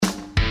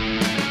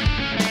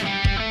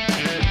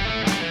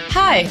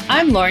Hi,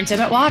 I'm Lauren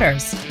Dimmitt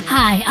Waters.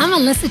 Hi, I'm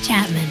Alyssa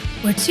Chapman.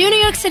 We're two New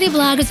York City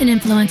bloggers and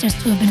influencers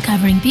who have been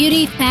covering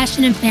beauty,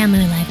 fashion, and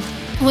family life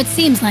for what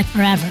seems like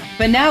forever.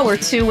 But now we're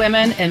two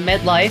women in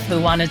midlife who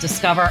want to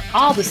discover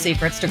all the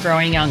secrets to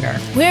growing younger.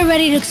 We're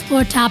ready to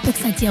explore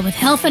topics that deal with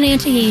health and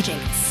anti-aging,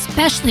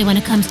 especially when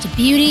it comes to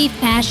beauty,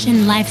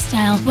 fashion,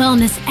 lifestyle,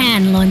 wellness,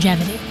 and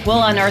longevity.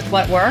 We'll unearth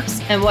what works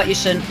and what you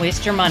shouldn't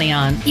waste your money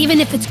on. Even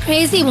if it's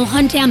crazy, we'll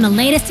hunt down the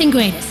latest and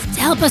greatest to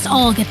help us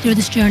all get through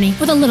this journey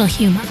with a little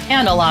humor.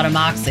 And a lot of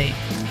moxie.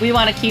 We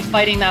want to keep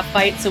fighting that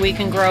fight so we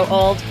can grow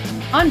old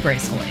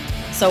ungracefully.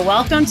 So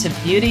welcome to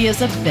Beauty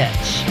is a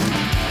Bitch.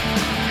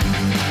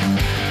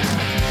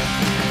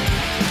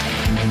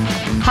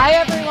 Hi,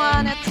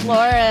 everyone. It's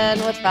Lauren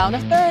with Found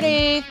of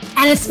 30.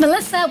 And it's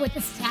Melissa with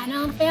the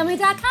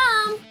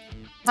StattenIslandFamily.com.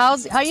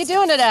 How you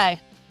doing today?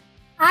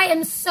 I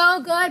am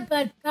so good,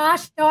 but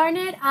gosh darn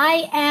it,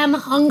 I am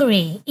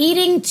hungry.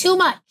 Eating too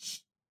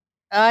much.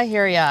 I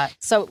hear ya.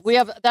 So we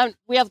have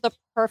the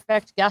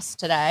perfect guest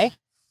today.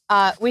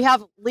 We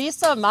have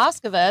Lisa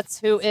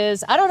Moskovitz, who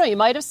is, I don't know, you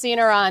might have seen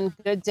her on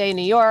Good Day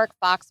New York,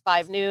 Fox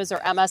 5 News, or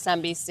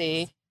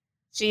MSNBC.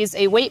 She's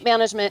a weight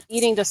management,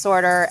 eating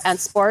disorder, and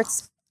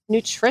sports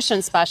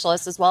nutrition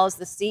specialist, as well as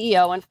the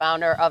CEO and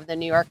founder of the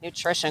New York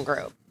Nutrition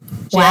Group.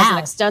 She has an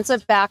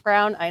extensive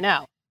background,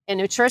 in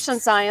nutrition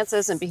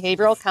sciences and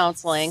behavioral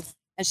counseling,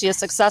 and she has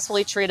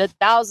successfully treated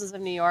thousands of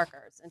New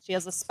Yorkers. And she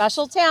has a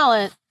special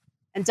talent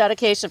and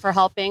dedication for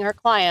helping her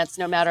clients,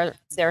 no matter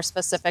their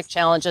specific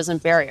challenges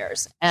and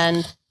barriers.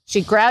 And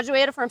she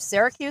graduated from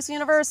Syracuse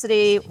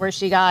University, where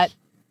she got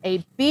a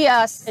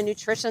BS in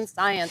nutrition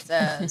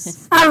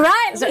sciences. All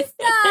right, Lisa.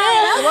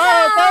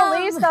 Hello,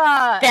 go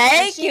Lisa.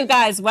 Thank you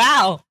guys.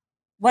 Wow.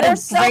 What a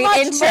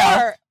great intro.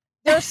 More.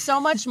 There's so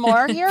much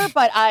more here,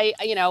 but I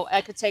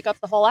could take up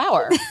the whole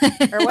hour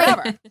or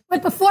whatever.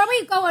 But before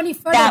we go any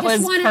further,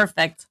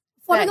 perfect.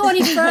 Before we go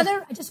any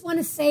further, I just want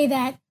to say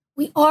that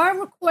we are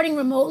recording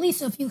remotely.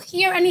 So if you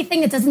hear anything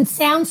that doesn't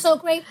sound so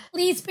great,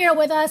 please bear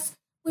with us.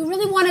 We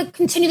really want to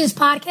continue this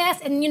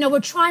podcast, and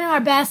we're trying our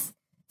best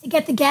to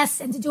get the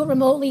guests and to do it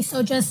remotely.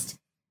 So just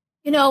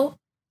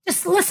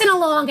listen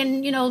along,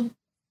 and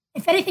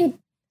if anything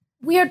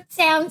weird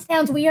sounds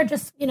weird,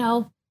 just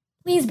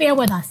please bear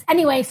with us.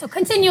 Anyway, so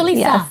continue, Lisa.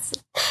 Yes.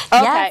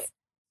 Okay. Yes.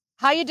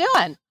 How you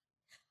doing?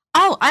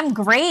 Oh, I'm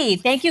great.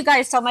 Thank you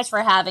guys so much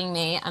for having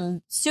me.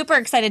 I'm super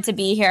excited to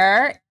be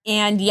here.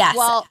 And yes,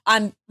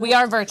 we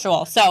are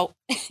virtual. So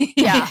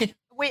yeah,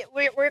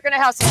 we're going to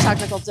have some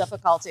technical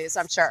difficulties,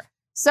 I'm sure.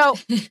 So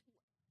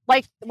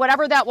like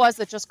whatever that was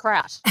that just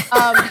crashed.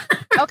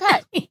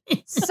 Okay.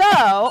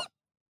 So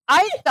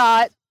I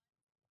thought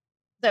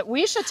that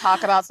we should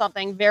talk about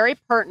something very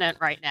pertinent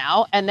right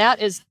now, and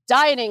that is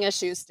dieting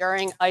issues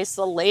during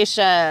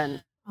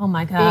isolation. Oh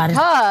my God.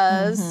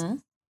 Because,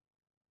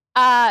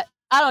 I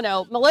don't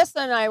know, Melissa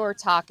and I were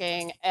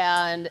talking,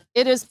 and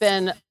it has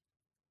been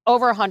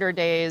over 100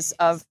 days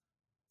of,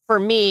 for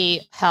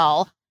me,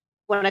 hell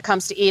when it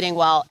comes to eating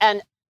well.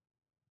 And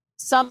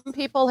some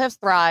people have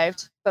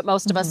thrived, but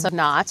most of us have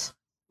not.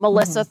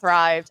 Melissa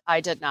thrived.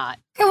 I did not.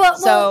 Okay,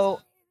 but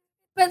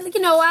I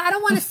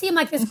don't want to seem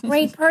like this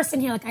great person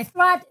here. Like I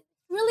thrived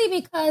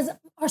really because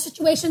our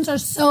situations are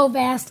so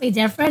vastly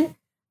different.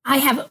 I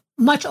have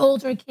much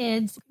older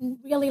kids who can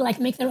really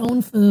make their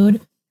own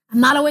food. I'm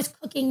not always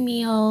cooking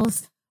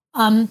meals.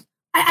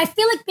 I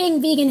feel like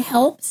being vegan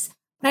helps,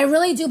 but I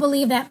really do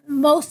believe that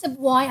most of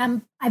why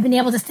I've been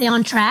able to stay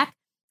on track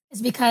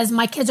is because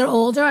my kids are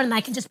older and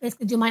I can just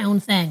basically do my own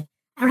thing.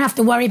 I don't have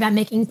to worry about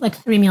making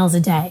 3 meals a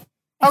day.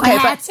 If I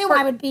had to,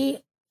 I would be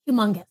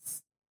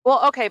humongous.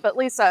 Well, okay, but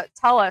Lisa,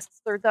 tell us,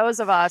 for those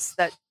of us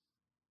that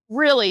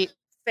really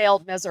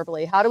failed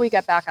miserably, how do we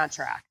get back on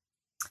track?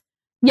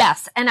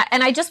 yes. And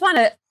I just want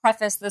to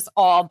preface this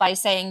all by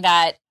saying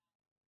that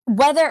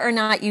whether or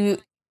not you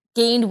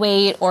gained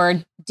weight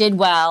or did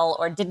well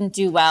or didn't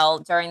do well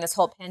during this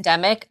whole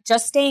pandemic,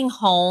 just staying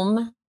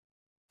home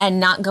and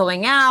not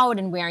going out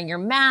and wearing your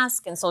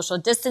mask and social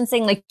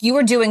distancing, you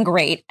were doing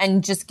great,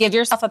 and just give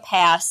yourself a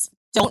pass.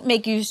 Don't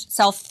make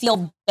yourself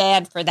feel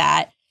bad for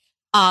that.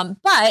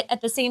 But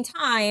at the same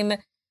time,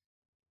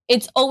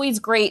 it's always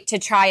great to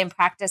try and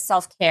practice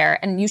self-care,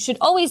 and you should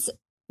always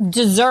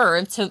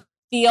deserve to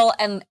feel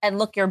and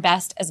look your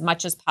best as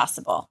much as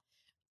possible.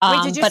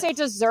 Wait, did you say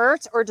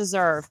dessert or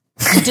deserve?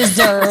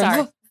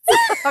 Deserve.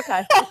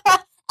 Okay.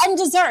 And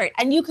dessert.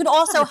 And you could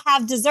also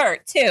have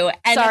dessert too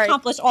and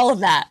accomplish all of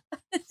that.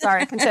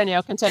 Sorry,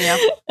 continue.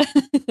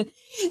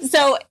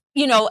 So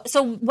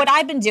what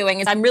I've been doing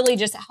is I'm really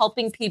just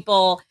helping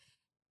people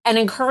and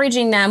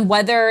encouraging them,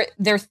 whether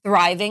they're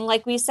thriving,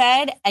 like we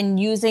said, and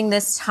using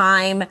this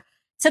time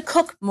to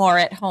cook more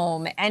at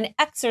home and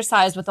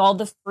exercise with all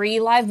the free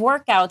live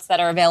workouts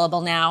that are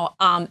available now.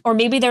 Or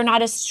maybe they're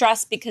not as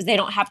stressed because they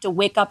don't have to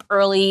wake up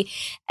early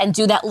and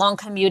do that long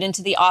commute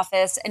into the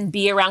office and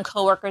be around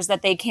coworkers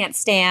that they can't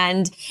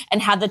stand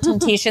and have the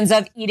temptations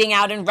of eating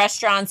out in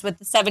restaurants with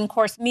the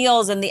 7-course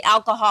meals and the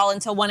alcohol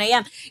until 1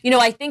 a.m.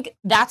 I think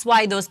that's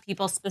why those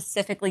people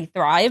specifically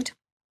thrived.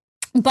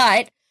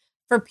 But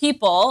for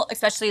people,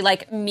 especially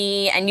like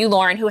me and you,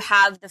 Lauren, who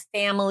have the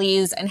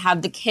families and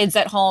have the kids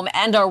at home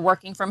and are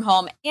working from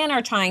home and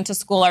are trying to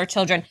school our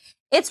children,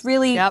 it's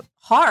really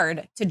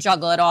hard to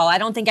juggle it all. I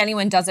don't think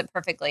anyone does it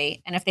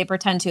perfectly. And if they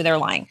pretend to, they're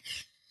lying.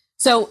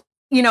 So,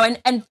 you know,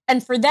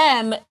 and for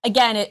them,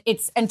 again,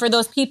 and for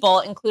those people,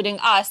 including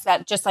us,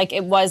 that just like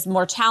it was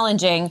more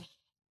challenging,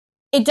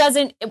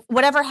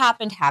 whatever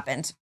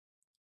happened.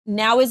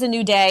 Now is a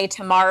new day.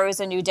 Tomorrow is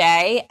a new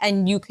day.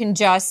 And you can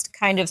just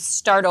kind of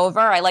start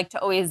over. I like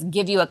to always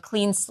give you a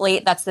clean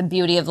slate. That's the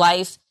beauty of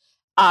life.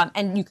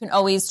 And you can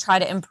always try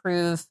to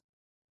improve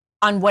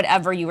on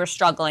whatever you were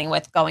struggling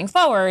with going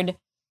forward.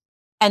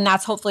 And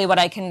that's hopefully what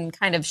I can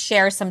kind of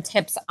share some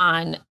tips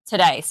on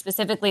today,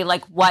 specifically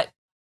like what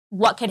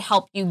could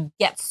help you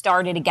get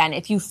started again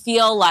if you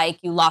feel like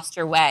you lost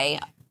your way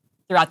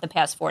throughout the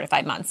past 4 to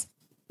 5 months.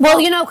 Well,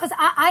 you know, because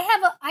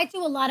I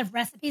do a lot of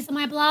recipes on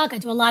my blog. I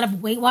do a lot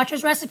of Weight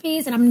Watchers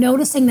recipes, and I'm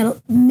noticing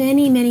that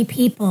many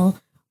people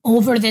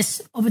over this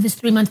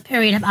 3-month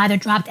period have either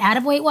dropped out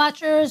of Weight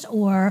Watchers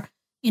or,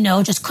 you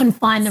know, just couldn't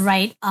find the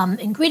right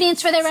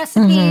ingredients for their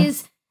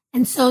recipes.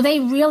 And so they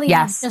really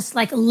have just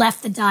like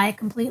left the diet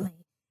completely.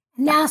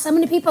 And now so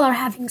many people are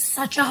having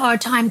such a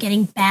hard time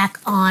getting back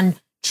on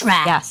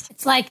track. Yes.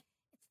 It's like,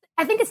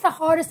 I think it's the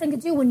hardest thing to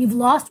do when you've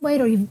lost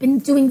weight or you've been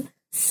doing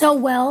so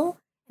well.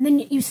 And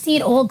then you see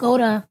it all go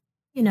to,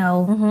 you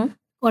know,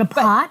 go to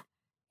pot.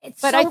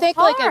 But I think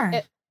hard.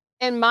 Like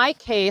in my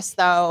case,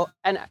 though,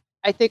 and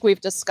I think we've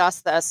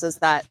discussed this, is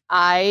that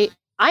I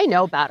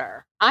know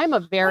better. I am a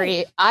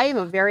very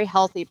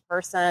healthy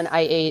person.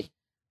 I ate,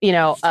 you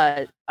know,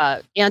 a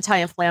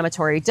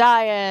anti-inflammatory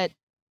diet.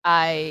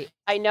 I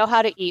know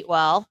how to eat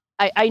well.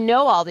 I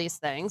know all these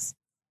things,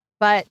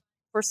 but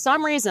for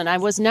some reason, I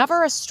was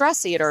never a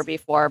stress eater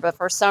before. But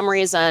for some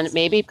reason,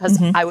 maybe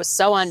because I was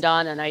so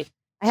undone and I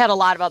had a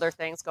lot of other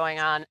things going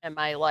on in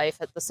my life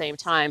at the same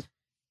time.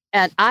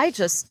 And I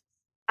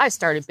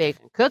started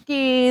baking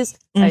cookies.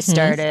 I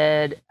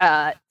started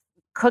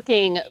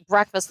cooking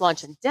breakfast,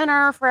 lunch, and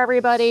dinner for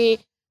everybody.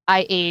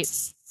 I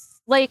ate,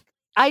 like,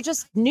 I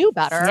just knew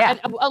better. Yeah.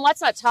 And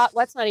let's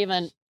not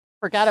even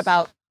forget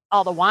about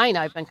all the wine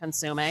I've been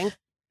consuming.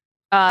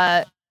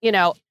 You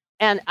know,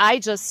 and I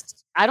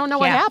don't know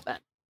what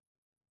happened.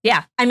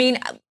 Yeah. I mean,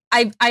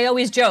 I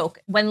always joke,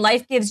 when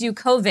life gives you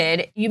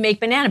COVID, you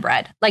make banana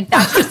bread. Like,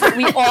 that's just what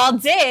we all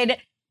did.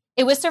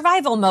 It was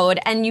survival mode,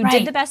 and you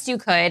did the best you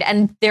could.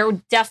 And there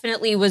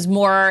definitely was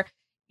more,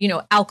 you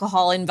know,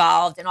 alcohol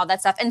involved and all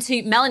that stuff. And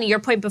to Melanie, your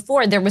point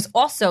before, there was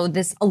also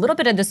a little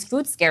bit of this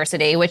food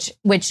scarcity, which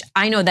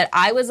I know that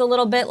I was a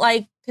little bit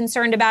like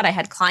concerned about. I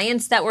had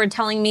clients that were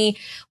telling me,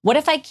 what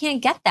if I can't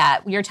get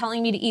that? You're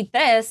telling me to eat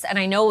this. And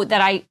I know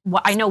that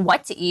I know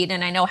what to eat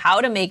and I know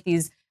how to make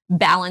these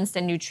balanced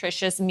and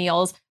nutritious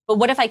meals. But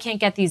what if I can't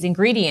get these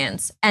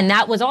ingredients? And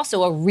that was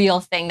also a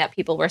real thing that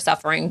people were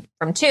suffering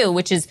from too,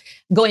 which is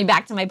going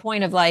back to my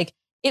point of like,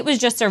 it was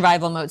just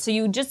survival mode. So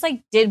you just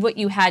like did what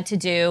you had to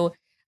do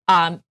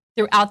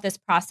throughout this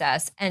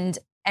process. And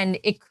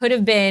it could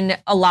have been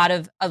a lot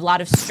of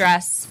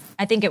stress.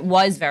 I think it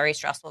was very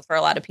stressful for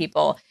a lot of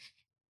people.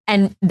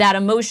 And that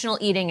emotional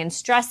eating and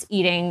stress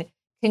eating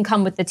can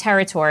come with the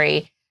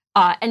territory.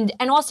 And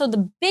also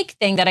the big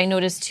thing that I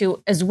noticed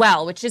too as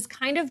well, which is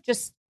kind of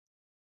just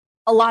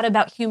a lot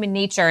about human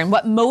nature and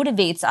what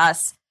motivates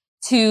us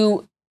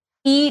to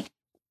eat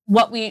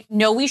what we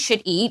know we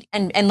should eat.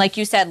 And like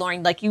you said,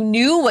 Lauren, like you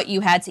knew what you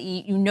had to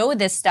eat, you know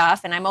this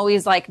stuff. And I'm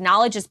always like,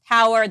 knowledge is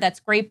power. That's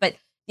great. But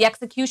the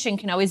execution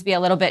can always be a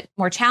little bit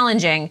more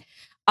challenging.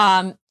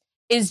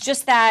 Is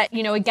just that,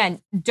 you know,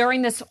 again,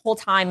 during this whole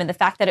time and the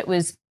fact that it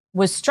was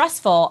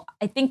stressful,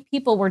 I think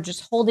people were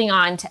just holding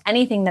on to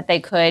anything that they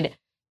could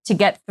to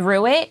get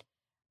through it.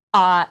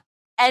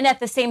 And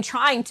at the same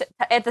time,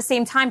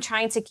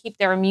 trying to keep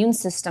their immune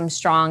system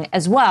strong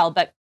as well.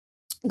 But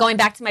going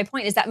back to my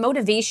point is that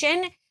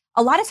motivation,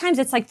 a lot of times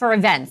it's like for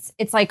events.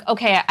 It's like,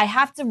 okay,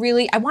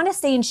 I want to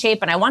stay in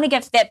shape and I want to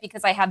get fit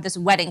because I have this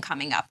wedding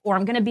coming up, or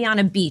I'm going to be on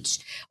a beach,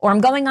 or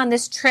I'm going on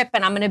this trip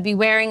and I'm going to be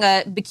wearing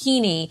a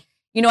bikini.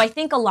 You know, I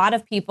think a lot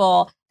of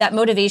people, that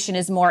motivation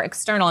is more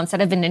external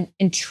instead of an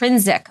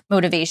intrinsic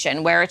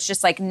motivation where it's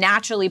just like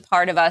naturally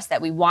part of us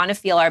that we want to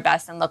feel our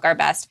best and look our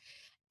best.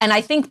 And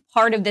I think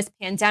part of this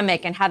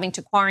pandemic and having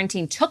to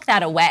quarantine took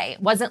that away.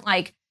 It wasn't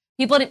like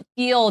people didn't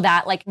feel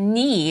that like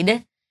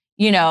need,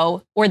 you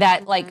know, or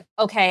that like,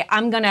 okay,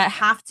 I'm going to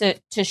have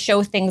to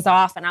show things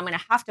off and I'm going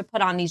to have to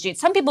put on these jeans.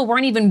 Some people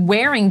weren't even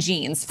wearing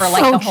jeans for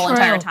like the whole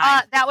entire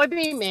time. That would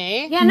be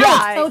me. Yeah, no,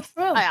 it's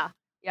so true.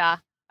 Yeah,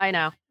 I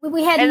know.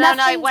 We had and then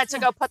I went to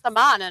go put them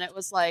on and it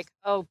was like,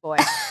 oh boy.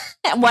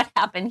 What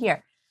happened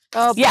here?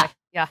 Oh boy.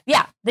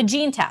 Yeah. The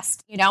gene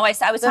test, you know,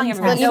 I was telling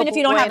everyone, even if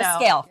you don't have a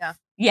scale.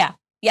 Yeah,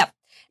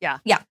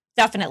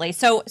 definitely.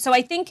 So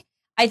I think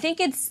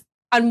it's,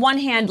 on one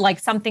hand, like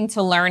something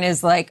to learn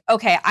is like,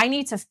 okay, I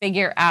need to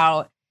figure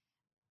out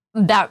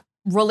that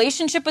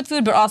relationship with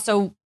food, but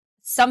also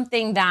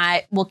something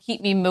that will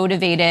keep me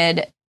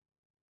motivated.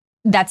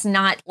 That's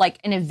not like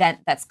an event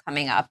that's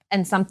coming up,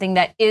 and something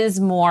that is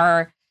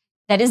more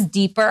that is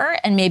deeper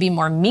and maybe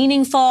more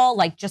meaningful,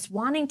 like just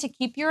wanting to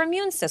keep your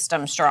immune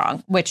system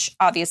strong, which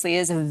obviously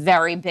is a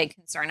very big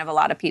concern of a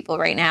lot of people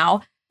right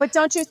now. But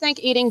don't you think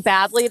eating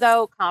badly,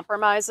 though,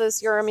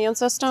 compromises your immune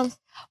system?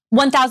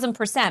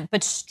 1000%.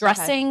 But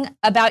stressing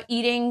about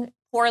eating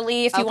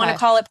poorly, if you want to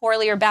call it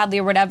poorly or badly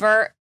or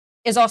whatever,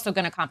 is also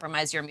going to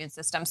compromise your immune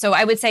system. So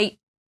I would say,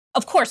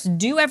 of course,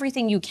 do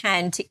everything you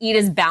can to eat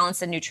as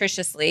balanced and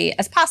nutritiously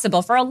as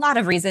possible for a lot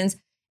of reasons,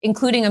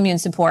 including immune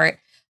support.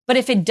 But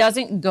if it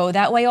doesn't go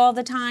that way all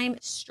the time,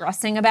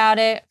 stressing about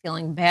it,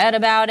 feeling bad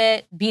about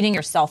it, beating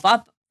yourself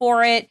up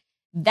for it,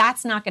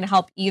 that's not going to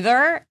help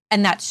either.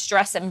 And that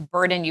stress and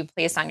burden you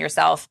place on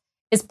yourself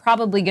is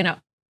probably going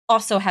to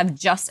also have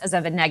just as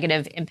of a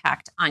negative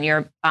impact on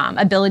your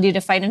ability to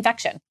fight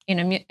infection in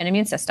an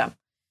immune system.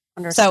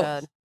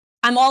 Understood. So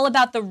I'm all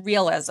about the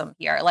realism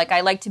here. Like,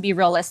 I like to be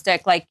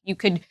realistic. Like, you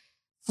could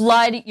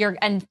flood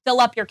and fill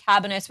up your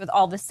cabinets with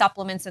all the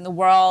supplements in the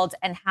world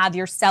and have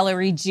your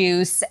celery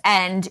juice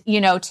and,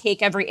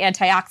 take every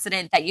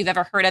antioxidant that you've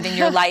ever heard of in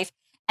your life.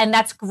 And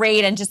that's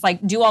great. And just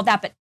like do all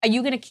that. But are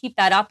you going to keep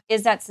that up?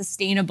 Is that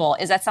sustainable?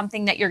 Is that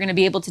something that you're going to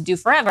be able to do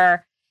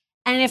forever?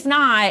 And if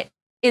not,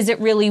 is it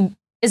really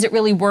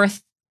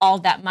worth all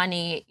that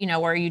money?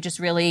 Or are you just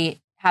really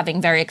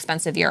having very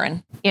expensive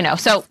urine?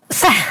 So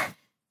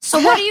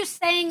what are you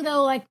saying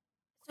though? Like,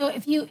 so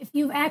if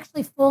you've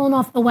actually fallen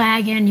off the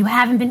wagon, you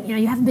haven't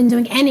been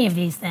doing any of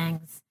these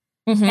things,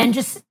 and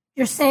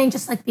you're saying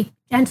just like be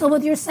gentle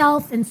with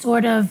yourself and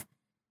sort of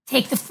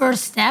take the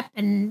first step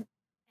and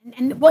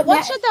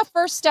what should that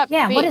first step be?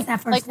 What is that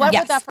first step? What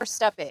would that first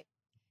step be?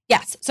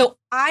 Yes. So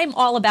I'm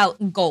all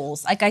about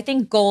goals. Like, I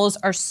think goals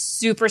are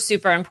super,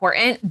 super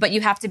important, but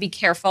you have to be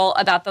careful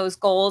about those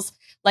goals.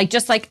 Like,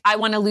 just like I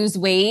want to lose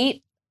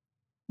weight,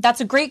 that's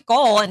a great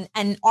goal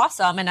and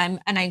awesome. And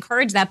I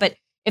encourage that. But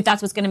if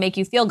that's what's going to make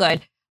you feel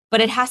good,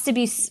 but it has to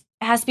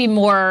be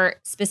more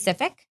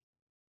specific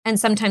and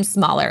sometimes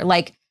smaller.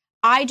 Like,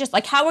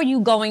 how are you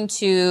going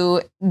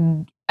to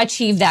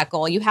achieve that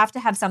goal? You have to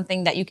have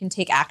something that you can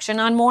take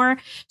action on more.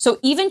 So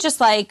even just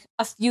like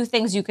a few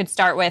things you could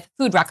start with,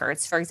 food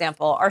records, for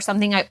example, are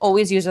something I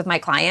always use with my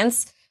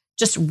clients.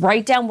 Just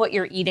write down what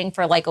you're eating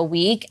for like a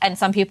week. And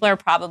some people are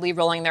probably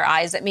rolling their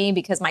eyes at me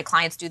because my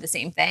clients do the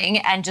same thing.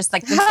 And just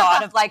like the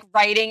thought of like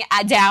writing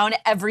down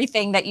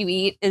everything that you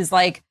eat is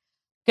like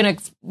going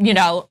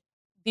to,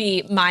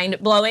 be mind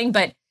blowing.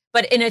 But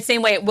in the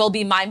same way, it will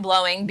be mind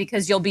blowing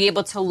because you'll be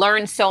able to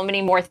learn so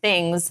many more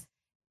things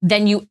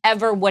than you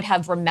ever would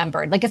have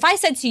remembered. Like, if I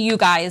said to you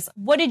guys,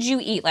 what did you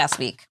eat last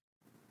week?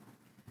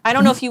 I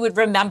don't know if you would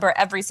remember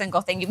every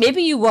single thing.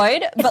 Maybe you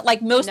would, but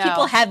like most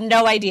people have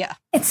no idea.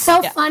 It's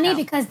so funny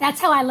because that's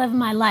how I live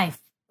my life.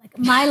 Like,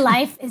 my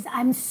life is,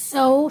 I'm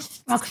so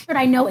structured.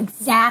 I know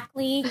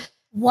exactly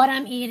what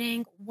I'm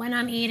eating, when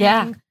I'm eating.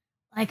 Yeah.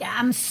 Like,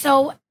 I'm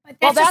so, but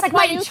that's just like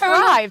my internal.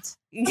 But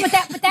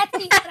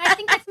I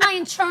think that's my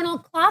internal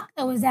clock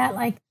though, is that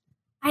like,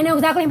 I know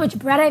exactly how much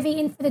bread I've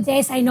eaten for the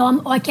day. So I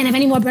know I can't have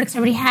any more bread because I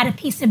already had a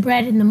piece of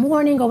bread in the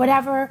morning or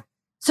whatever.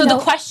 So the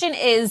question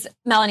is,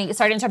 Melanie,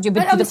 sorry to interrupt you,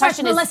 but the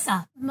question is...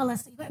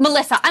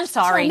 Melissa, I'm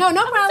sorry. No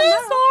problem. I'm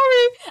so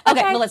sorry.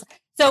 Okay, Melissa.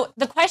 So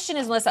the question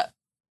is, Melissa,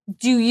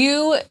 do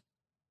you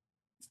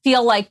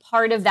feel like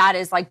part of that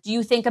is like, do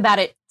you think about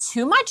it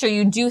too much, or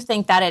you do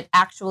think that it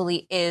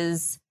actually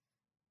is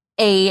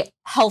a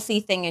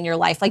healthy thing in your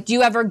life? Like, do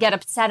you ever get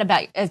upset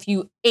about if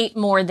you ate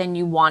more than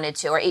you wanted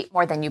to or ate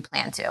more than you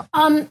planned to?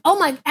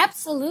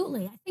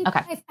 Absolutely.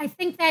 I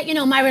think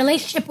that, my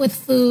relationship with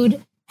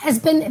food has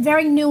been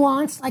very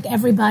nuanced, like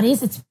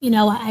everybody's. It's,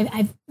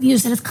 I've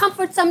used it as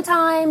comfort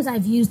sometimes.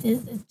 I've used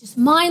it as just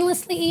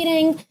mindlessly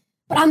eating,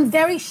 but I'm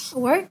very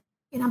short.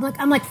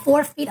 I'm like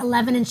 4 feet,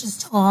 11 inches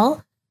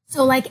tall.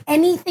 So like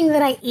anything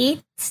that I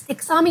eat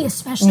sticks on me,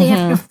 especially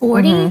after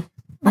 40.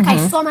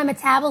 I saw my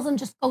metabolism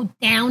just go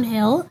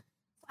downhill.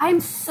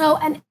 So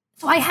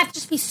I have to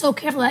just be so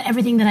careful about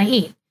everything that I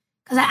eat.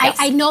 Because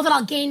I know that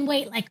I'll gain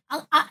weight. Like,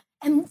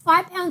 and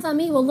 5 pounds on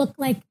me will look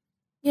like,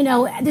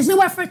 there's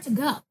nowhere for it to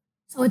go.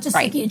 So it's just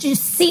like you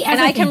just see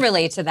everything. And I can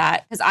relate to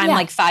that because I'm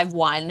like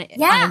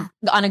 5'1"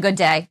 on a good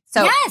day.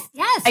 So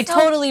yes. I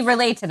totally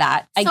relate to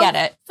that. I get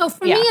it. So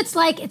for me, it's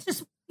like, it's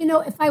just,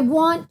 if I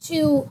want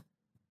to,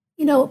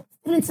 fit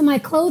into my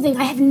clothing,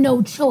 I have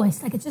no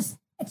choice. Like, it's just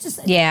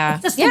the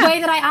way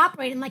that I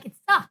operate, and like it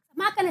sucks. I'm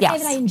not going to say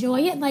that I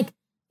enjoy it. Like,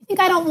 I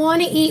think I don't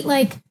want to eat,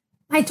 like,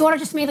 my daughter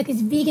just made like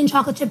these vegan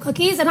chocolate chip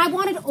cookies, and I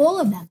wanted all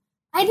of them.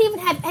 I didn't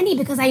even have any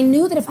because I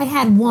knew that if I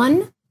had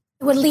one,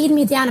 it would lead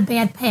me down a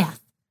bad path.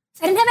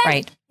 So I didn't have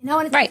any,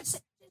 and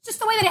it's just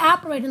the way that I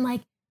operate, and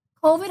like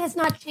COVID has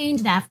not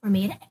changed that for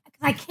me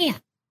because I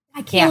can't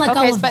let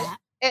go of that.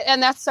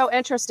 And that's so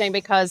interesting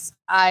because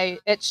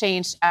it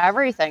changed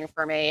everything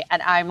for me,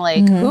 and I'm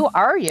like, who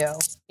are you?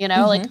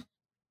 Like,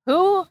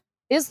 who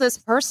is this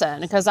person?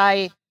 Because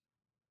I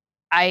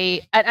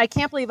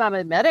can't believe I'm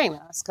admitting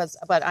this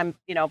but I'm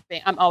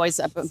always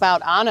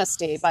about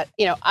honesty, but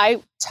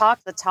I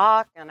talk the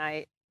talk and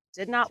I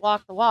did not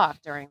walk the walk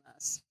during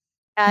this.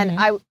 And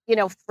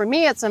for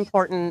me, it's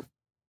important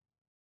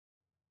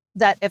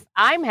that if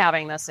I'm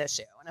having this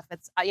issue, and if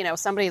it's, you know,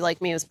 somebody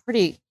like me who's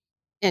pretty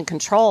in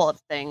control of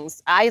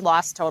things, I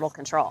lost total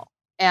control.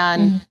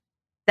 And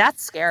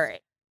that's scary.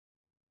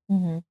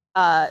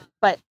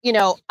 But, you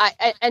know,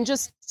 I and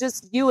just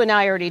you and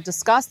I already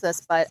discussed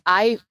this, but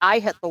I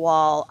hit the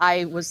wall.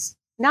 I was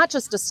not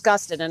just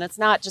disgusted, and it's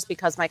not just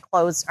because my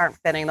clothes aren't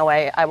fitting the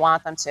way I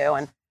want them to.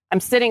 And I'm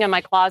sitting in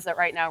my closet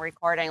right now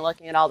recording,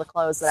 looking at all the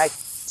clothes that I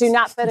do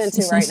not fit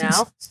into right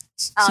now.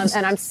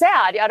 And I'm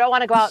sad. I don't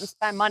want to go out and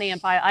spend money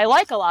and buy. I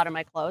like a lot of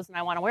my clothes and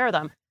I want to wear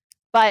them.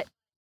 But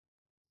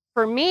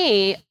for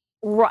me,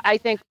 I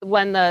think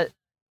when the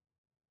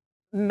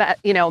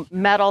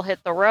metal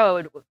hit the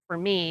road for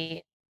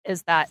me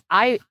is that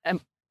I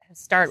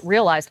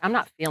realized I'm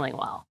not feeling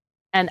well.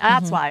 And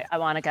that's why I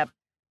want to get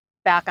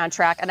back on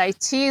track. And I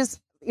tease,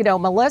 you know,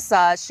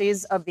 Melissa,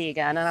 she's a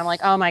vegan. And I'm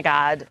like, oh my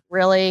God,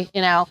 really?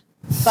 You know,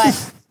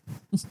 but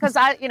because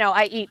I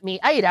eat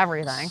meat, I eat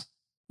everything.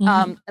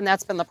 And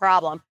that's been the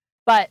problem.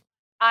 But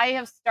I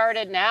have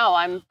started now,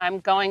 I'm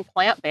going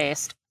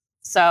plant-based.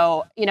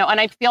 So, you know, and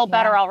I feel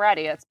better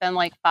already. It's been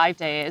like 5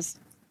 days.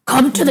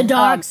 Come to the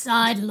dark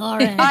side,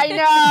 Lauren.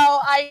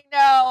 I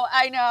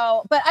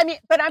know.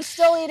 But I'm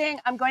still eating.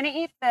 I'm going to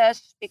eat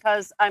fish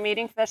because I'm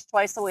eating fish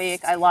twice a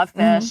week. I love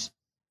fish.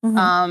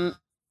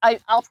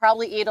 I'll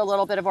probably eat a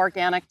little bit of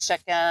organic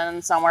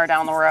chicken somewhere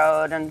down the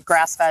road and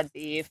grass-fed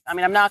beef. I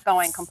mean, I'm not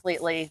going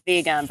completely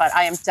vegan, but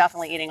I am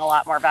definitely eating a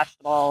lot more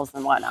vegetables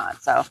and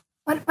whatnot. So,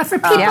 but for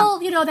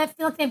people, you know, that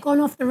feel like they've gone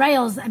off the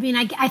rails, I mean,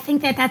 I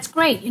think that's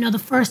great. You know, the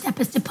first step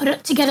is to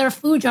put together a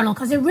food journal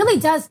because it really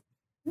does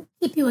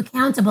keep you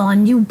accountable,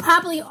 and you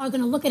probably are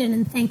going to look at it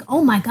and think,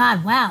 "Oh my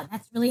God, wow,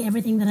 that's really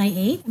everything that I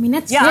ate." I mean,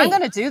 that's great. I'm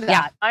going to do that.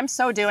 Yeah. I'm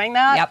so doing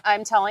that. Yep.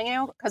 I'm telling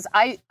you because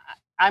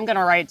I'm going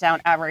to write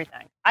down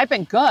everything. I've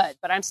been good,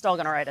 but I'm still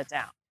going to write it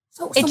down.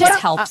 So it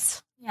just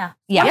helps. What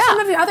are some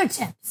of your other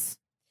tips?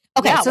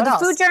 Okay, so the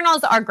food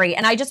journals are great.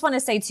 And I just want to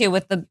say, too,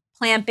 with the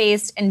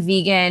plant-based and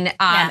vegan,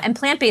 and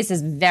plant-based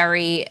is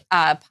very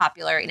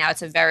popular right now.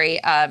 It's a very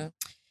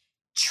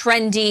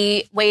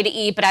trendy way to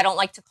eat, but I don't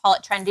like to call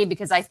it trendy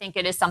because I think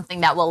it is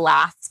something that will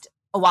last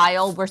a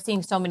while. We're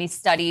seeing so many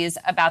studies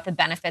about the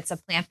benefits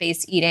of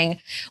plant-based eating,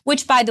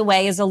 which, by the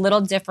way, is a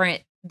little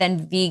different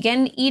than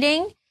vegan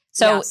eating.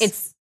 So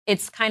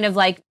it's kind of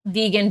like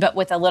vegan, but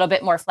with a little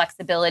bit more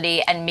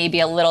flexibility and maybe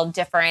a little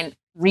different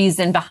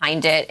reason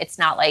behind it. It's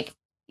not like,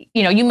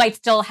 you know, you might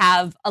still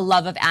have a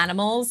love of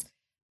animals,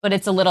 but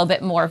it's a little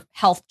bit more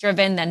health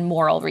driven than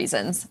moral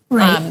reasons.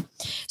 Right.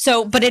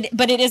 But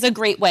it is a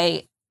great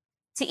way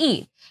to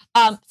eat.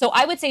 So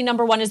I would say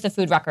number one is the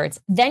food records.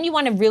 Then you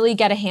want to really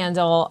get a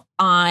handle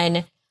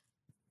on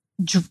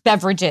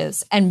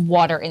beverages and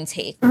water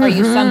intake. Are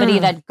you somebody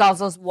that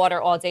guzzles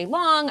water all day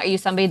long? Are you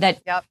somebody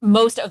that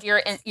most of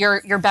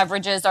your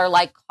beverages are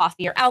like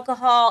coffee or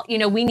alcohol? You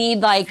know, we need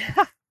like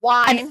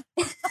wine.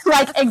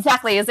 Like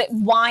exactly. Is it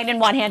wine in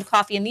one hand,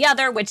 coffee in the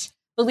other? Which,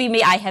 believe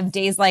me, I have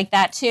days like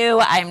that too.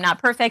 I'm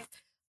not perfect,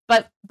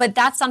 but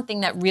that's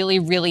something that really,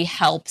 really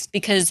helps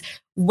because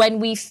when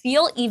we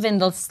feel even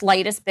the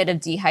slightest bit of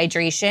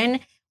dehydration,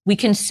 we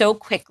can so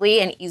quickly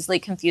and easily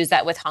confuse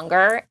that with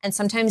hunger. And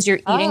sometimes you're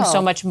eating so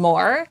much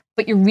more,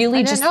 but you're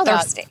really just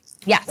thirsty.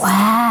 Yes.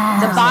 Wow.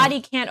 The body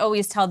can't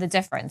always tell the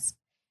difference.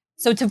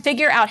 So to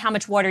figure out how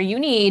much water you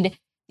need,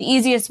 the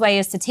easiest way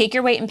is to take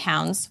your weight in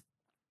pounds,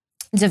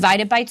 divide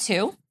it by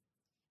 2,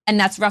 and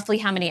that's roughly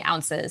how many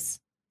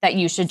ounces that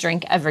you should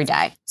drink every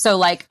day. So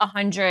like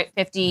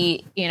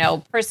 150,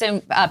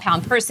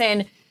 pound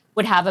person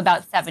would have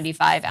about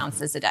 75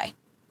 ounces a day.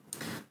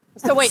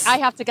 So wait, I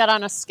have to get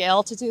on a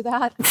scale to do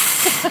that?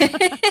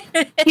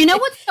 You know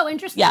what's so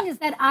interesting is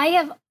that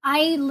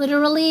I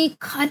literally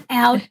cut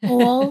out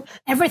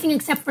everything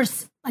except for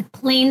like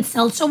plain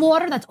seltzer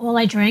water. That's all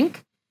I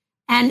drink.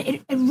 And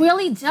it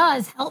really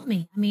does help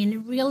me. I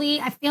mean,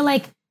 I feel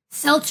like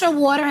seltzer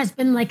water has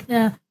been like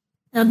the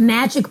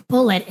magic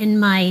bullet in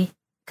my,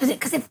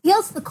 because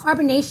the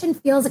carbonation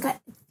feels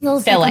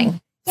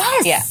filling.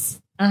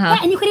 Yes. Yeah,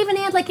 and you could even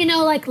add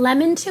like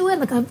lemon to it,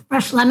 like a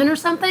fresh lemon or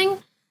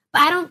something.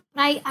 But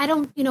I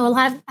don't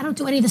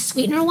do any of the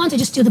sweetener ones. I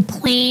just do the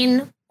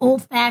plain,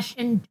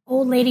 old-fashioned,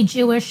 old lady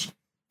Jewish.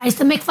 I used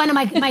to make fun of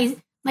my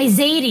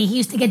Zadie. He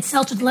used to get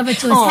seltzer delivered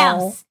to his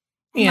house.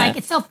 And like,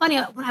 it's so funny.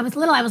 When I was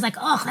little, I was like,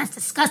 oh, that's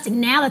disgusting.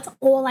 Now that's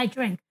all I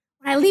drink.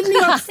 When I leave New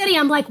York City,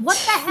 I'm like, what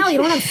the hell? You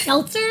don't have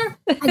seltzer?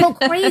 I go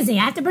crazy.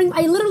 I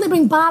literally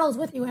bring bottles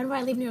with me whenever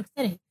I leave New York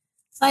City.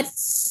 But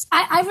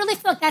I really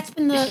feel like that's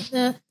been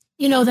the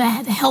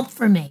help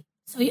for me.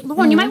 So,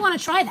 Lauren, you might want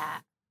to try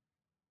that.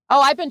 Oh,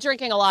 I've been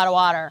drinking a lot of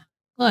water.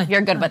 Good. You're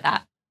good with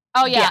that.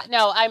 Oh yeah.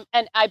 No,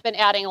 I've been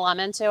adding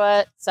lemon to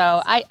it.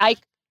 So I've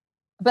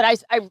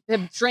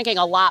been drinking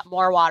a lot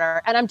more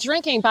water, and I'm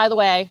drinking, by the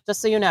way,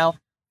 just so you know,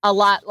 a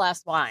lot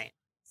less wine.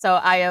 So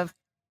I'll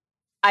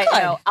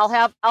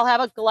have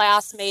a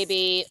glass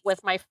maybe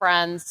with my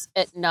friends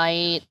at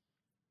night,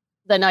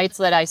 the nights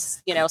that I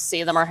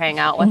see them or hang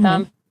out with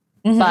them.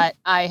 But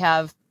I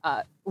have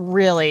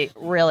really,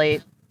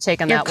 really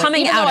taken You're that.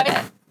 Coming out of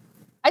it.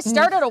 I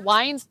started a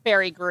wine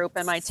fairy group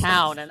in my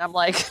town, and I'm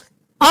like,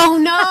 oh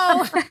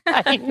no.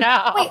 I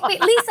know.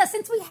 Wait, Lisa,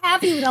 since we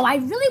have you though, I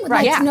really would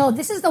like to know,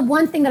 this is the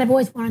one thing that I've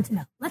always wanted to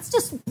know. Let's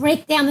just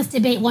break down this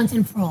debate once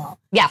and for all.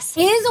 Yes.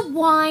 Is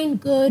wine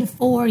good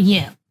for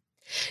you?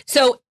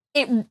 So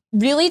it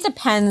really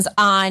depends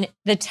on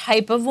the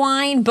type of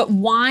wine, but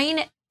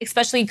wine,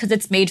 especially because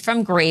it's made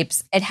from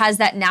grapes, it has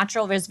that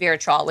natural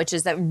resveratrol, which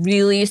is that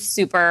really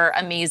super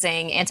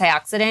amazing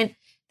antioxidant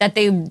that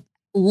they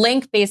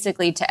link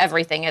basically to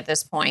everything at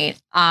this point,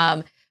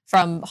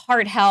 from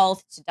heart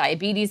health to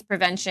diabetes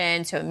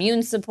prevention to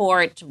immune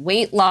support to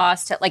weight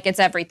loss to it's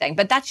everything.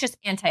 But that's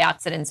just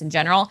antioxidants in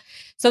general.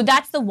 So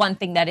that's the one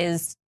thing that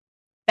is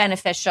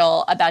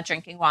beneficial about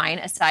drinking wine,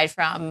 aside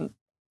from a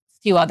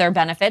few other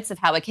benefits of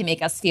how it can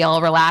make us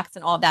feel relaxed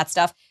and all of that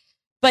stuff.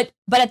 But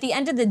at the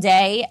end of the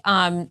day,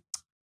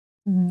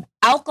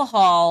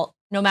 alcohol,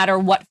 no matter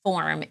what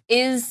form,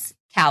 is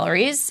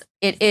calories.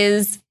 It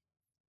is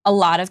a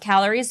lot of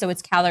calories, so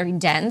it's calorie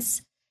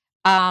dense.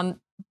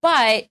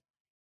 But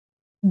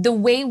the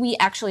way we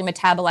actually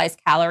metabolize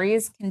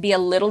calories can be a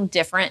little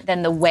different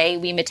than the way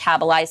we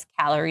metabolize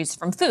calories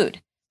from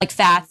food, like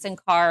fats and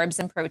carbs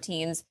and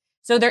proteins.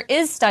 So there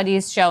is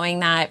studies showing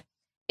that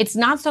it's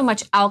not so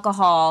much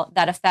alcohol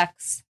that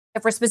affects,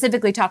 if we're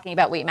specifically talking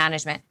about weight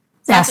management,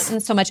 it's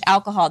not so much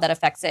alcohol that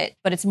affects it,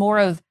 but it's more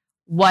of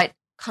what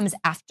comes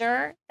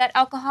after that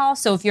alcohol.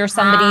 So if you're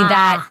somebody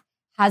that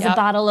has a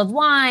bottle of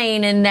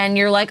wine and then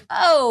you're like,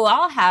 oh,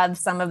 I'll have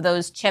some of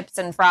those chips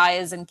and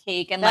fries and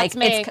cake. And That's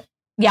me.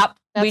 That's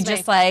we me.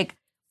 just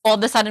all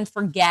of a sudden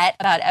forget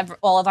about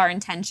all of our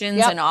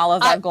intentions and all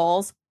of our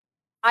goals.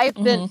 I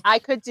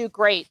could do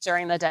great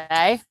during the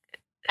day.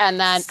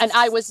 And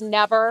I was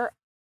never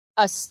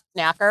a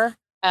snacker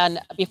and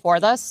before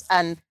this.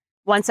 And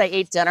once I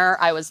ate dinner,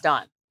 I was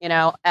done,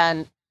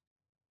 and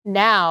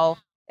now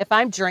if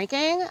I'm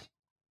drinking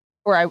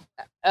or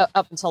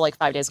up until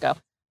 5 days ago,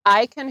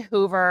 I can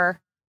hoover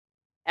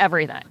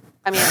everything.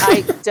 I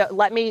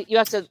mean, you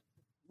have to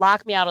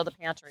lock me out of the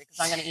pantry because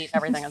I'm going to eat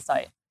everything in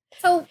sight.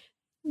 So,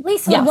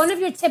 Lisa, would one of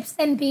your tips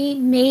then be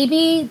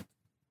maybe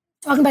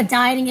talking about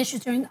dieting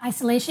issues during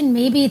isolation?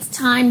 Maybe it's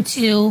time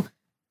to,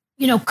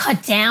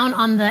 cut down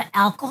on the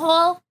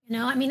alcohol.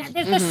 I mean,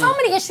 there's so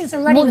many issues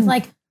already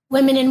with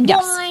women in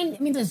wine. I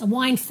mean, there's a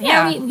wine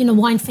fairy.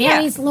 Wine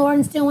fairies.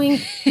 Lauren's doing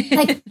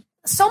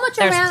so much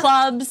there's around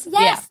clubs.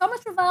 Yes, so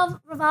much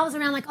revolves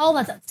around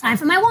it's time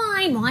for my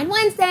Wine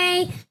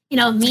Wednesday. Me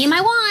and my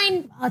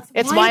wine.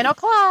 It's wine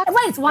o'clock.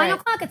 Right, it's wine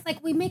o'clock.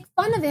 It's we make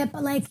fun of it,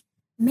 but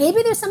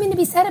maybe there's something to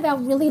be said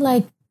about really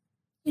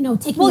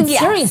taking it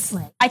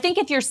seriously. I think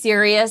if you're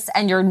serious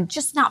and you're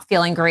just not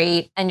feeling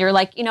great and you're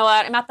you know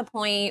what, I'm at the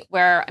point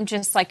where I'm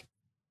just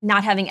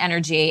not having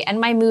energy and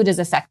my mood is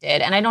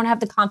affected and I don't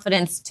have the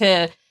confidence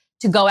to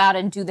go out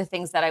and do the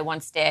things that I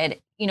once did.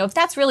 If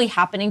that's really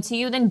happening to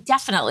you, then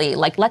definitely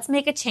let's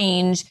make a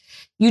change.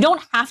 You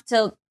don't have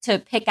to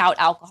pick out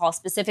alcohol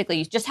specifically.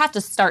 You just have to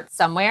start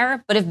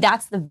somewhere. But if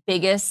that's the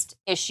biggest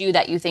issue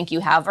that you think you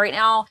have right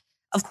now,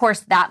 of course,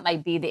 that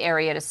might be the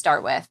area to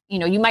start with.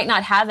 You might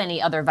not have any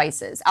other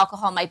vices.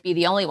 Alcohol might be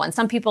the only one.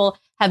 Some people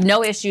have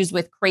no issues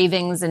with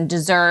cravings and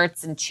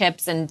desserts and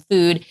chips and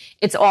food.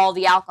 It's all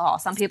the alcohol.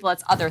 Some people,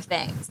 it's other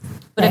things.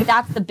 But if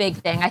that's the big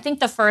thing, I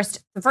think the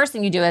first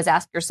thing you do is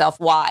ask yourself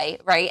why,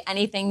 right?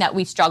 Anything that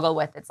we struggle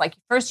with, it's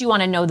first you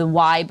want to know the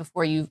why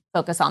before you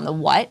focus on the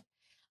what.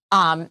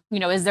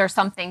 Is there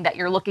something that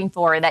you're looking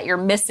for that you're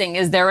missing?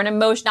 Is there an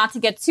emotion, not to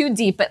get too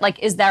deep, but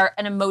is there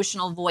an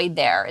emotional void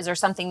there? Is there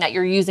something that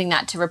you're using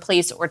that to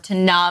replace or to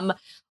numb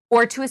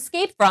or to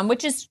escape from,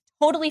 which is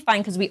totally fine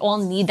because we all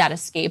need that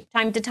escape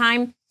time to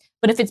time.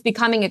 But if it's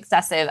becoming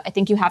excessive, I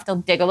think you have to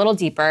dig a little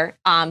deeper.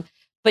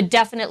 But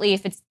definitely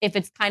if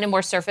it's kind of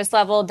more surface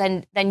level,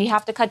 then you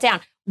have to cut down.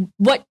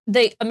 What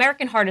the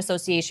American Heart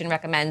Association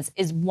recommends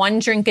is 1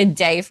 drink a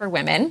day for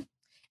women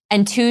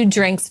and 2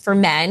 drinks for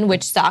men,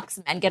 which sucks.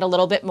 Men get a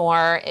little bit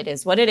more. It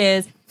is what it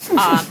is.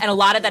 And a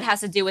lot of that has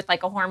to do with a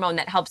hormone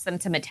that helps them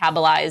to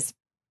metabolize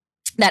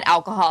that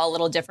alcohol a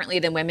little differently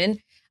than women.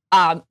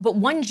 But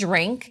 1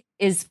 drink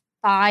is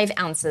 5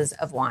 ounces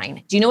of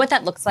wine. Do you know what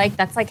that looks like?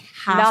 That's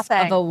half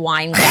of a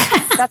wine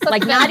glass. That's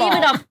not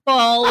even a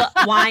full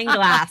wine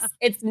glass.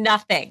 It's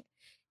nothing.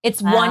 It's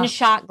 1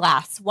 shot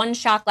glass. 1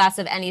 shot glass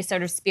of any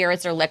sort of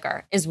spirits or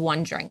liquor is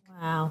 1 drink.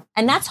 Wow.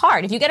 And that's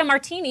hard. If you get a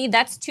martini,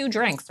 that's 2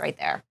 drinks right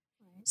there.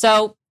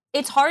 So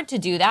it's hard to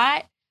do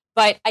that,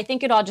 but I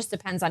think it all just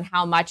depends on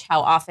how much,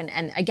 how often,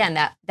 and again,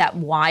 that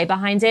why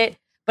behind it.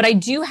 But I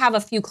do have a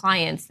few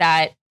clients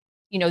that,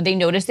 they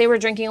noticed they were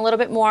drinking a little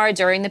bit more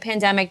during the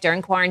pandemic,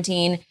 during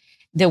quarantine.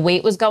 The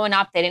weight was going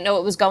up. They didn't know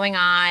what was going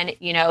on.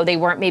 They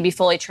weren't maybe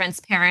fully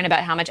transparent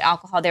about how much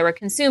alcohol they were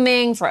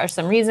consuming for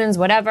some reasons,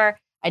 whatever.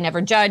 I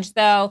never judged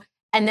though.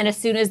 And then as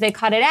soon as they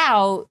cut it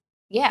out,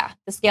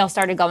 the scale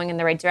started going in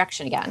the right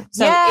direction again.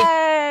 So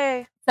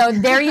Yay! So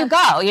there you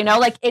go.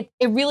 It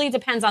really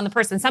depends on the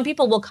person. Some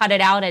people will cut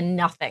it out and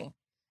nothing.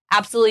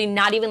 Absolutely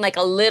not even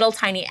a little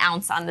tiny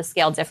ounce on the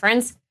scale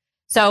difference.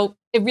 So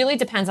it really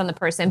depends on the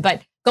person.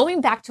 But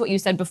going back to what you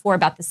said before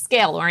about the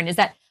scale, Lauren, is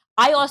that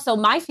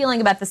my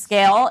feeling about the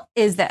scale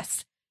is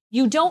this.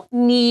 You don't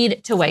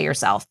need to weigh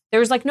yourself.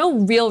 There's like no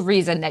real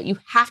reason that you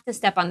have to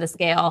step on the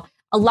scale.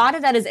 A lot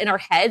of that is in our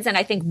heads. And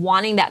I think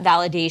wanting that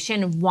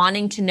validation,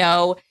 wanting to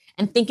know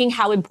and thinking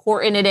how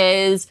important it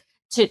is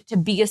to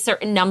be a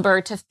certain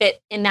number, to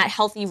fit in that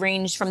healthy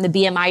range from the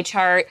BMI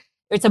chart.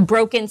 It's a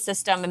broken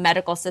system, a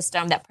medical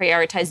system that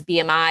prioritizes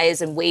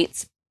BMIs and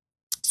weights.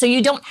 So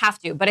you don't have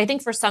to. But I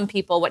think for some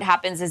people, what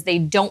happens is they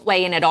don't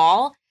weigh in at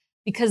all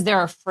because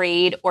they're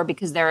afraid, or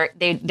because they're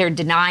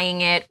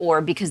denying it,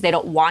 or because they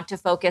don't want to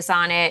focus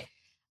on it.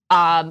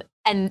 And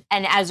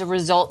as a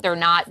result, they're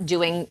not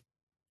doing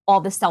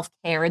all the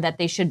self-care that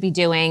they should be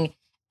doing.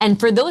 And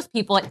for those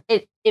people,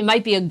 it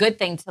might be a good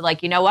thing to,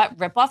 like, you know what,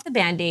 rip off the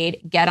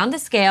Band-Aid, get on the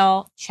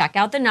scale, check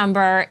out the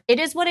number. It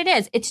is what it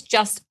is. It's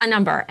just a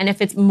number. And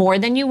if it's more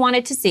than you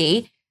wanted to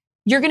see,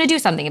 you're going to do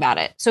something about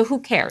it. So who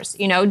cares?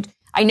 You know,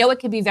 I know it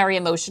can be very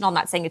emotional. I'm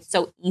not saying it's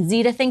so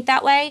easy to think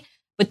that way,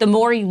 but the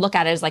more you look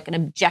at it as like an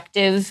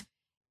objective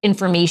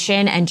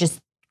information and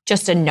just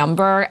a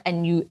number,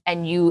 and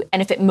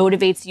if it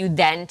motivates you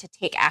then to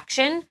take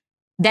action,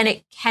 then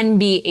it can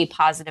be a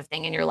positive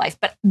thing in your life.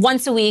 But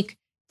once a week,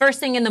 first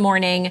thing in the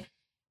morning,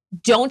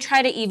 don't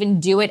try to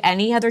even do it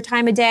any other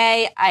time of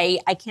day. I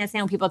can't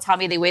stand when people tell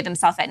me they weigh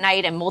themselves at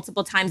night and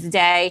multiple times a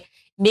day,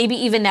 maybe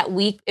even that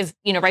week, if,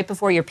 you know, right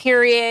before your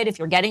period, if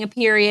you're getting a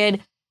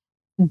period,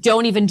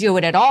 don't even do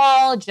it at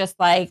all. Just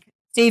like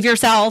save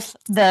yourself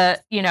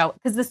because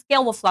the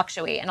scale will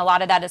fluctuate. And a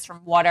lot of that is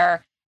from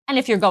water. And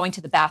if you're going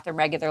to the bathroom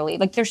regularly,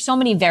 like there's so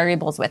many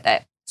variables with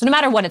it. So no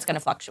matter what, it's going to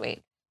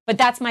fluctuate. But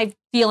that's my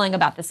feeling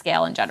about the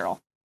scale in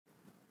general.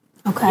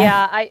 Okay.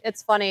 Yeah,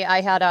 it's funny.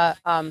 I had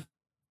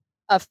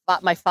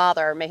my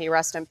father, may he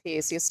rest in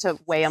peace, used to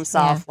weigh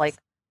himself like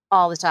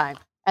all the time.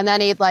 And then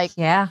he'd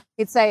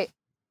say,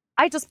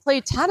 I just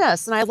played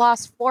tennis and I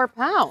lost 4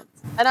 pounds.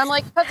 And I'm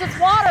like, because it's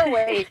water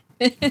weight.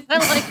 And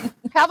I'm like,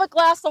 have a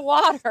glass of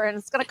water and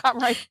it's going to come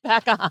right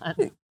back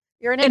on.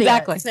 You're an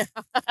idiot.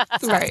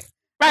 Exactly. Right.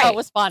 No, it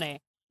was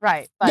funny.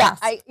 Right. But yes.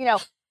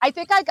 I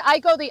think I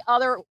go the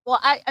other, well,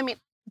 I mean,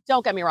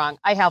 don't get me wrong.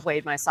 I have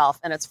weighed myself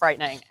and it's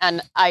frightening.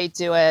 And I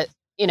do it,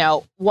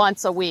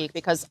 once a week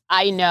because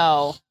I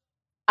know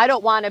I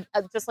don't want to,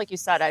 just like you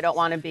said, I don't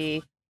want to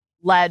be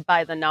led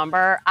by the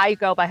number. I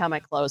go by how my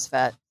clothes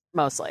fit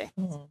mostly.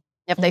 Mm-hmm.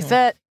 If they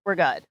fit, we're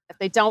good. If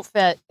they don't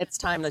fit, it's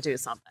time to do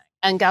something.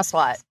 And guess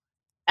what?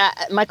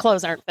 My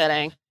clothes aren't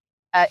fitting.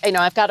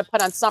 I've got to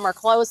put on summer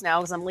clothes now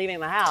because I'm leaving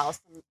the house.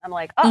 And I'm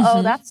like,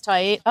 that's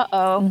tight.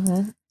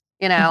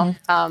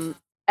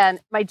 And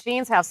my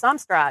jeans have some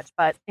stretch,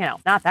 but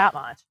not that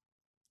much.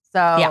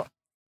 So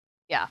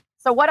yeah.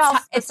 So what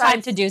else? It's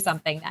time to do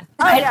something then.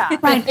 Oh yeah,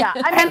 right. Yeah.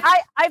 I mean,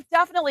 I've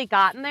definitely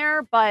gotten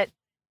there, but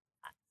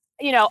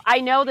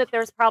I know that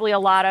there's probably a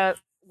lot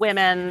of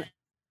women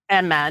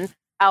and men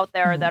out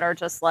there that are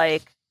just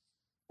like,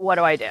 what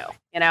do I do?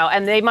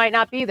 And they might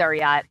not be there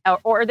yet,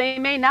 or they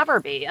may never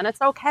be, and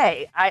it's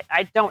okay.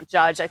 I don't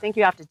judge. I think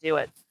you have to do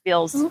it.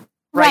 Feels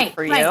right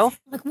for you.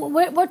 Look,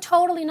 we're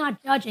totally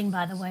not judging,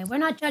 by the way. We're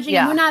not judging.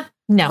 Yeah.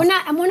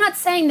 We're not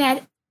saying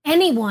that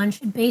anyone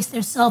should base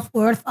their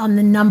self-worth on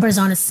the numbers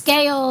on a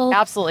scale.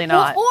 Absolutely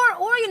not. Or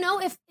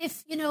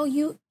if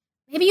you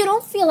maybe you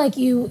don't feel like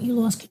you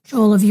lost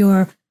control of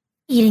your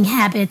eating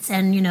habits,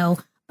 and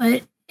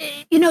but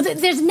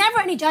there's never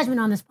any judgment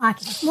on this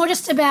podcast. It's more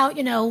just about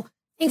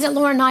things that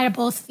Laura and I are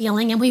both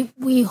feeling, and we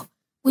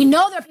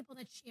know there are people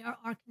that share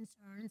our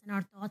concerns and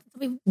our thoughts. So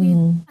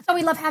that's why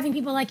we love having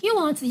people like you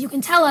on, so you can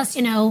tell us,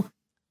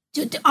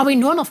 are we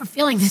normal for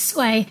feeling this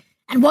way,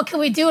 and what can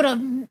we do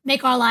to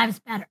make our lives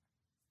better?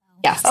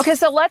 Yes. Okay,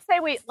 so let's say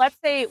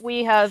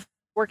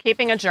we're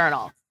keeping a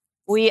journal.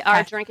 We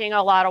are drinking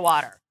a lot of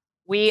water.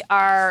 We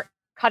are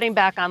cutting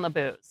back on the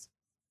booze.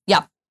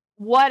 Yep.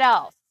 What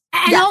else?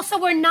 And also,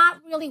 we're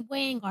not really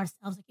weighing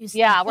ourselves, like you said.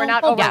 Yeah, we're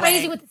not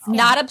crazy with the scale.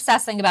 Not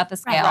obsessing about the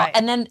scale. Right.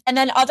 And then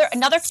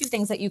another few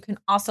things that you can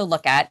also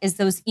look at is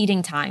those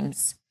eating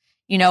times.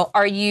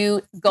 Are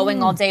you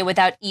going all day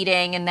without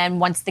eating, and then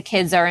once the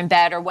kids are in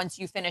bed or once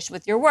you finish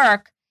with your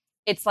work,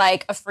 it's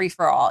like a free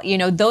for all.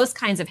 Those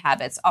kinds of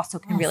habits also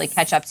can really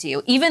catch up to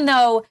you. Even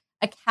though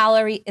a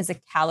calorie is a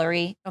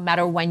calorie, no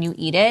matter when you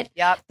eat it,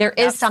 there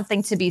is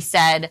something to be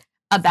said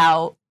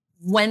about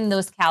when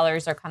those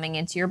calories are coming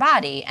into your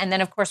body. And then,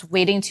 of course,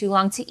 waiting too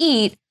long to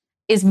eat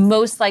is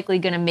most likely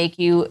going to make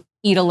you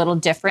eat a little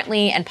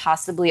differently and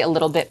possibly a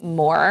little bit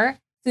more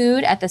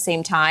food at the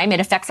same time. It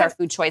affects our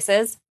food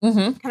choices.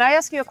 Mm-hmm. Can I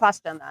ask you a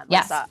question then,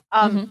 Lisa?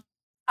 Yes.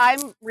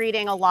 I'm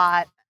reading a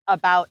lot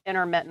about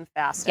intermittent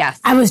fasting. Yes.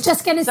 I was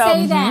just going to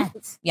say that.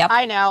 Yep.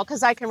 I know,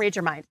 because I can read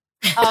your mind.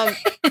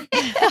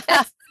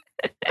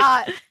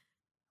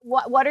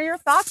 What are your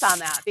thoughts on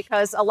that?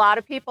 Because a lot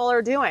of people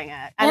are doing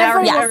it and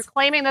are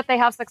claiming that they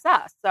have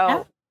success.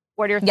 So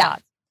what are your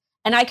thoughts?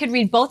 And I could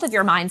read both of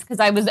your minds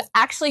because I was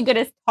actually going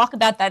to talk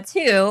about that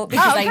too,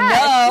 because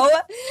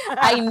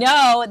I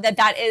know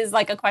that is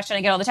like a question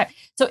I get all the time.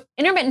 So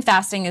intermittent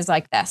fasting is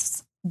like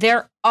this.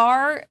 There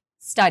are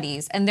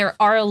studies, and there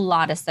are a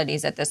lot of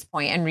studies at this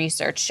point and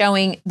research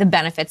showing the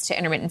benefits to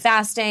intermittent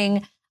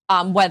fasting,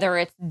 whether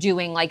it's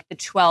doing like the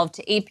 12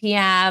 to 8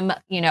 p.m.,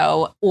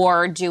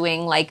 or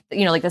doing like the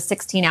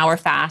 16-hour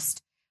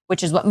fast,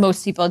 which is what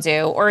most people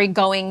do, or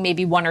going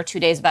maybe 1 or 2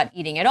 days without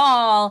eating at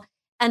all.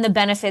 And the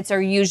benefits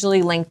are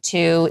usually linked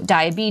to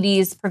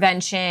diabetes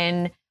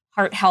prevention,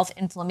 heart health,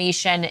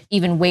 inflammation,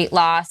 even weight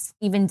loss,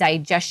 even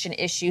digestion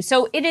issues.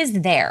 So it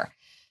is there.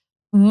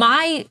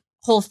 My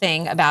whole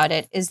thing about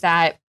it is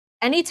that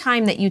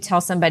anytime that you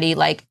tell somebody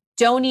like,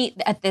 don't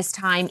eat at this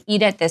time,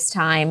 eat at this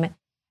time,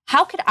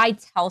 how could I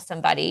tell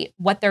somebody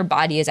what their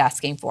body is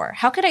asking for?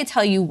 How could I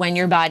tell you when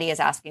your body is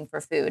asking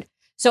for food?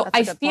 So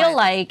I feel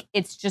like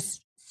it's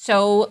just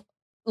so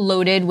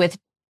loaded with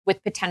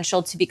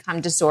potential to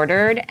become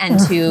disordered and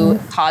to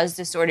cause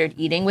disordered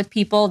eating with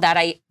people that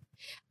I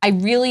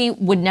really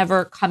would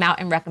never come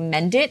out and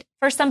recommend it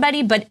for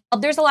somebody. But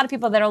there's a lot of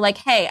people that are like,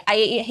 hey,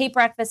 I hate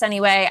breakfast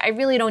anyway. I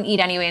really don't eat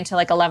anyway until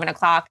like 11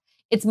 o'clock.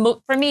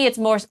 For me, it's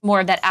more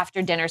of that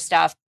after dinner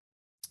stuff.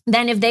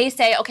 Then if they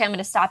say, okay, I'm going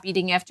to stop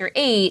eating after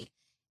 8,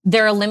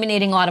 they're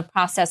eliminating a lot of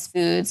processed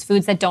foods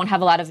that don't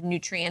have a lot of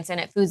nutrients in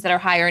it, foods that are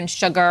higher in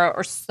sugar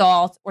or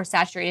salt or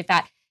saturated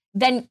fat.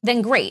 Then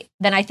great.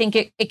 Then I think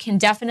it can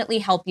definitely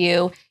help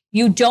you.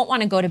 You don't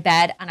want to go to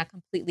bed on a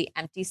completely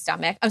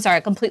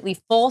a completely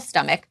full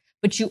stomach,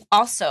 but you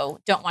also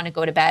don't want to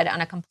go to bed on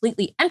a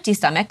completely empty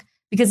stomach,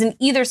 because in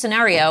either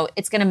scenario,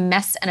 it's going to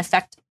mess and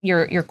affect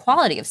your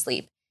quality of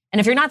sleep. And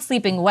if you're not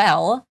sleeping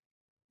well,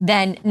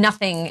 then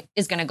nothing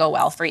is going to go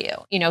well for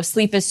you.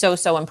 Sleep is so,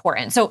 so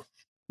important. So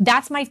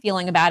that's my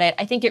feeling about it.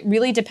 I think it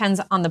really depends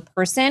on the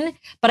person,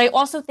 but I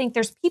also think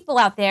there's people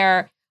out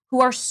there who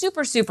are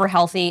super, super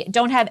healthy,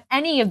 don't have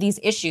any of these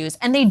issues,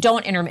 and they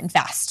don't intermittent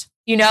fast.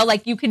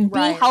 Like you can be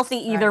healthy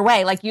either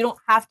way. Like you don't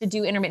have to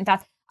do intermittent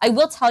fast. I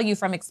will tell you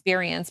from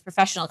experience,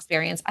 professional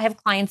experience, I have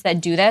clients that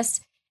do this,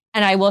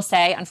 and I will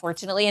say,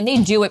 unfortunately, and they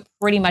do it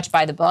pretty much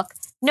by the book,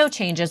 no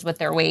changes with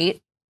their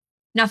weight,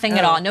 nothing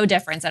at all, no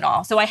difference at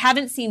all. So I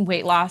haven't seen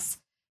weight loss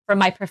from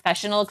my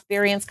professional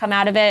experience come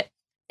out of it,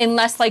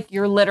 unless like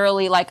you're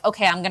literally like,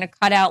 okay, I'm going to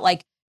cut out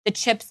like the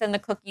chips and the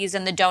cookies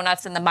and the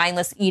donuts and the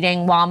mindless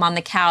eating while I'm on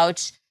the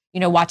couch,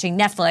 watching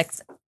Netflix.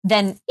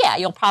 Then yeah,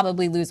 you'll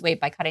probably lose weight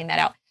by cutting that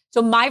out.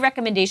 So my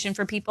recommendation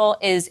for people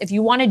is, if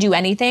you want to do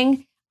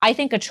anything, I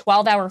think a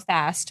 12-hour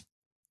fast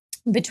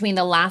between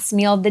the last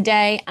meal of the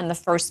day and the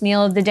first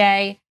meal of the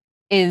day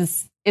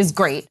is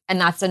great. And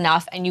that's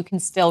enough. And you can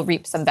still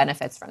reap some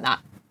benefits from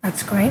that.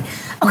 That's great.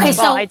 Okay.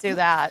 So I do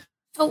that.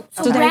 So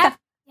wrap.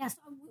 Yes.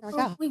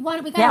 We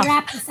got to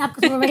wrap this up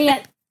because we're already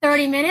at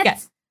 30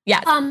 minutes.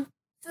 Yes.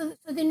 So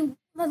then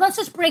let's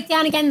just break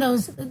down again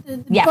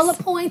the bullet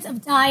points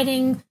of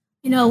dieting,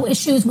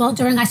 issues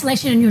during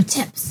isolation and your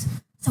tips.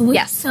 So we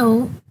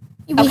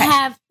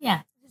have,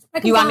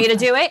 You want me to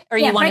do it, or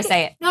you want to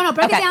say it? No,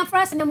 break it down for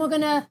us, and then we're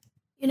going to,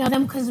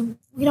 them, because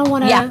we don't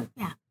want to,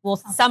 We'll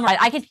summarize.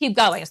 I could keep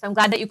going, so I'm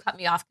glad that you cut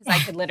me off, because I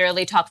could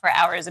literally talk for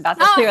hours about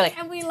this clearly.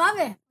 And we love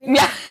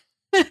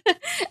it.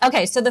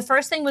 Okay, so the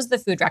first thing was the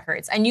food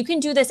records, and you can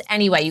do this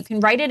anyway. You can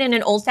write it in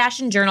an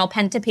old-fashioned journal,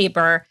 pen to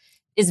paper,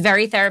 is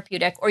very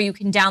therapeutic, or you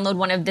can download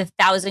one of the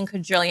 1,000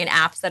 quadrillion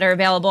apps that are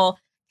available,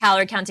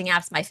 calorie counting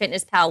apps,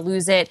 MyFitnessPal,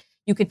 Lose It.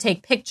 You could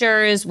take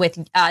pictures with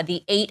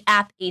the 8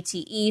 app,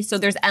 ATE. So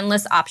there's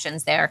endless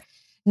options there.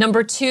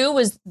 Number 2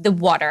 was the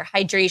water,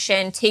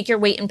 hydration. Take your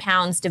weight in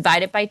pounds,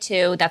 divide it by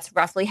 2. That's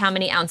roughly how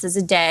many ounces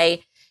a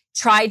day.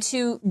 Try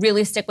to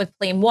really stick with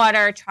plain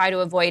water. Try to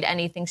avoid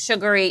anything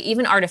sugary,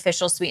 even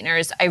artificial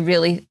sweeteners. I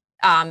really,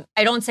 I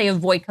don't say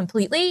avoid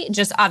completely,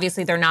 just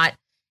obviously they're not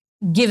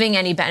giving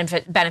any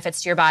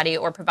benefits to your body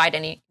or provide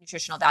any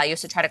nutritional value.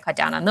 So try to cut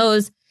down on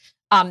those.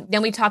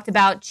 Then we talked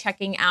about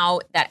checking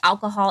out that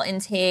alcohol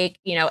intake,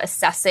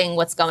 assessing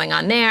what's going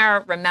on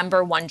there.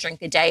 Remember, 1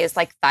 drink a day is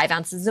like 5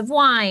 ounces of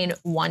wine,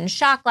 1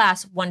 shot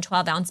glass, 1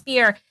 12-ounce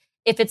beer.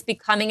 If it's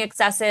becoming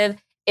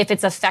excessive, if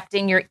it's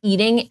affecting your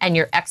eating and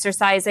your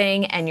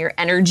exercising and your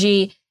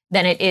energy,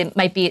 then it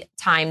might be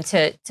time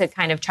to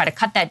kind of try to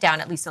cut that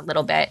down at least a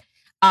little bit.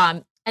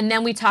 And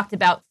then we talked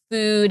about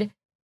food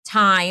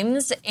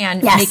times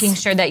and making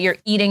sure that you're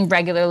eating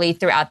regularly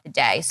throughout the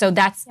day. So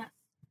that's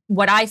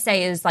what I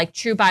say is like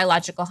true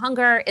biological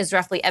hunger is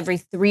roughly every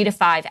 3 to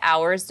 5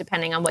 hours,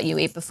 depending on what you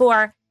ate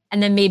before.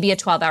 And then maybe a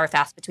 12-hour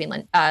fast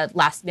between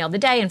last meal of the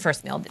day and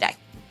first meal of the day.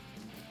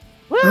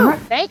 Woo!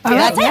 Thank you.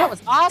 That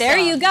was awesome. There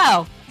you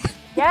go.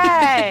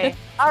 Yay.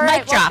 All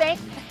right. Mic drop.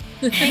 Thank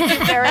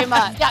you very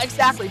much. Yeah,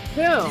 exactly.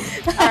 Boom.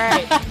 All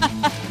right.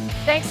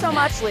 Thanks so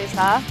much,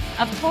 Lisa.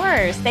 Of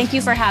course. Thank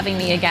you for having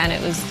me again.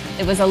 It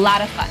was a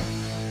lot of fun.